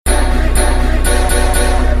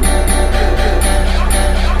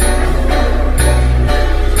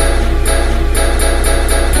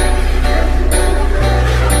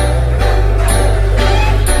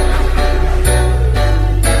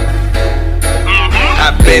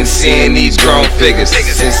been seeing these grown figures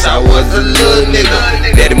since I was a little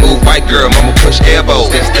nigga. Daddy move white girl, mama push elbows.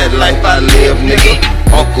 That's that life I live, nigga.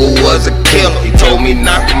 Uncle was a killer, he told me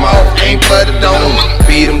knock him off, ain't but a dome.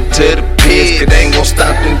 Beat him to the piss, cause they ain't gon'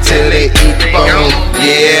 stop until they eat the bone.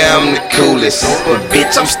 Yeah, I'm the coolest, but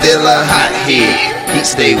bitch, I'm still a hot head. He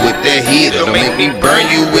stay with that heater, don't make me burn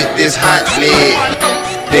you with this hot lead.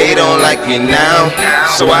 They don't like me now,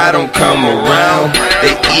 so I don't come around.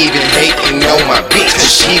 They even hating on my bitch, cause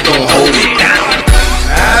she gon' hold it down.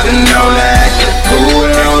 I've been known to act a fool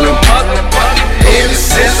on them ever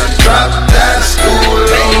since I dropped out of school.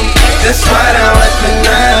 That's why they don't like me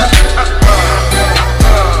now.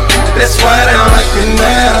 That's why they don't like me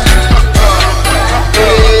now.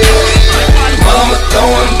 Mama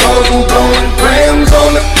throwing bows and blowing grams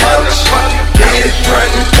on the couch. Get it front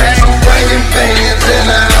and back, I'm bringing fans in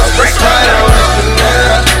the house. That's why they don't like me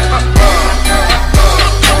now.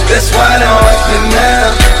 That's why they don't like me now.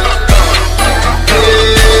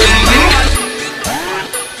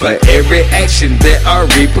 For every action there are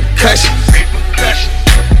repercussions.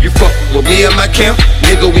 You fuck with me in my camp,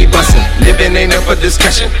 nigga, we bustin'. Living ain't up for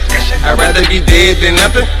discussion. I'd rather be dead than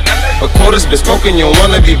nothing. A quarter's been spoken, you don't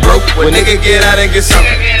wanna be broke. When nigga get out and get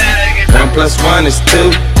something. 1 + 1 is 2.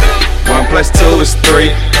 1 + 2 is 3.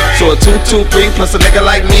 So a 2, 2, 3 plus a nigga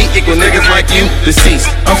like me equal niggas like you deceased.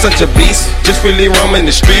 I'm such a beast, just really roaming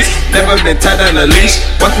the streets. Never been tied on a leash.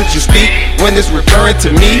 Watch what you speak when it's referring to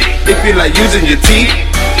me. It feel like using your teeth.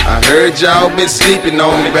 I heard y'all been sleeping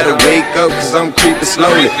on me. Better wake up, cause I'm creeping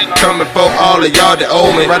slowly. Coming for all of y'all that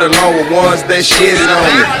owe me, right along with ones that shitted on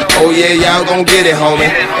me. Oh yeah, y'all gon' get it, homie.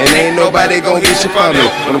 And ain't nobody gon' get you from me.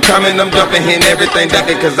 When I'm coming, I'm jumping, hitting everything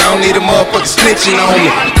ducking, cause I don't need a motherfucker snitching on me.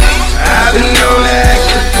 I've been known to act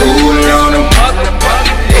a fool on them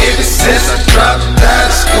ever since I dropped out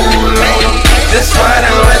of school on them. That's why they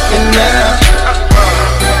don't like me now.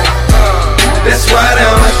 That's why they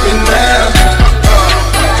don't like me now.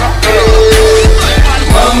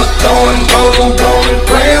 Mama throwing bows and blowing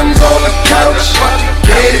grams on the couch.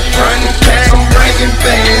 Get it front and back, I'm bringing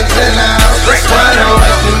fans in the house. That's why they don't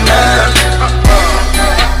like me now.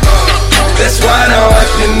 That's why they don't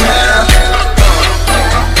like me now.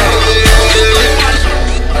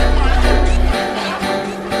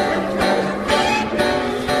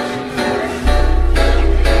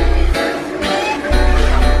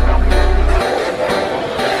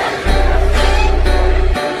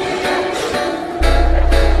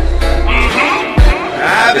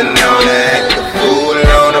 I've been known to act a fool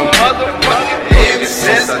on them ever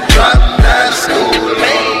since I dropped out of school.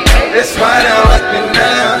 That's why they don't like me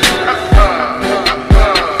now.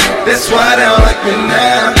 That's why they don't like me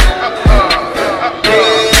now.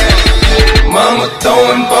 Mama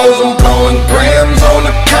throwing bows and blowing grams on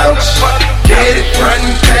the couch. Get it front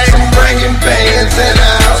and back, I'm bringing bands in the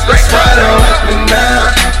house. That's why they don't like me now.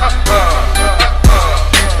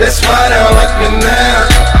 That's why they don't like me now.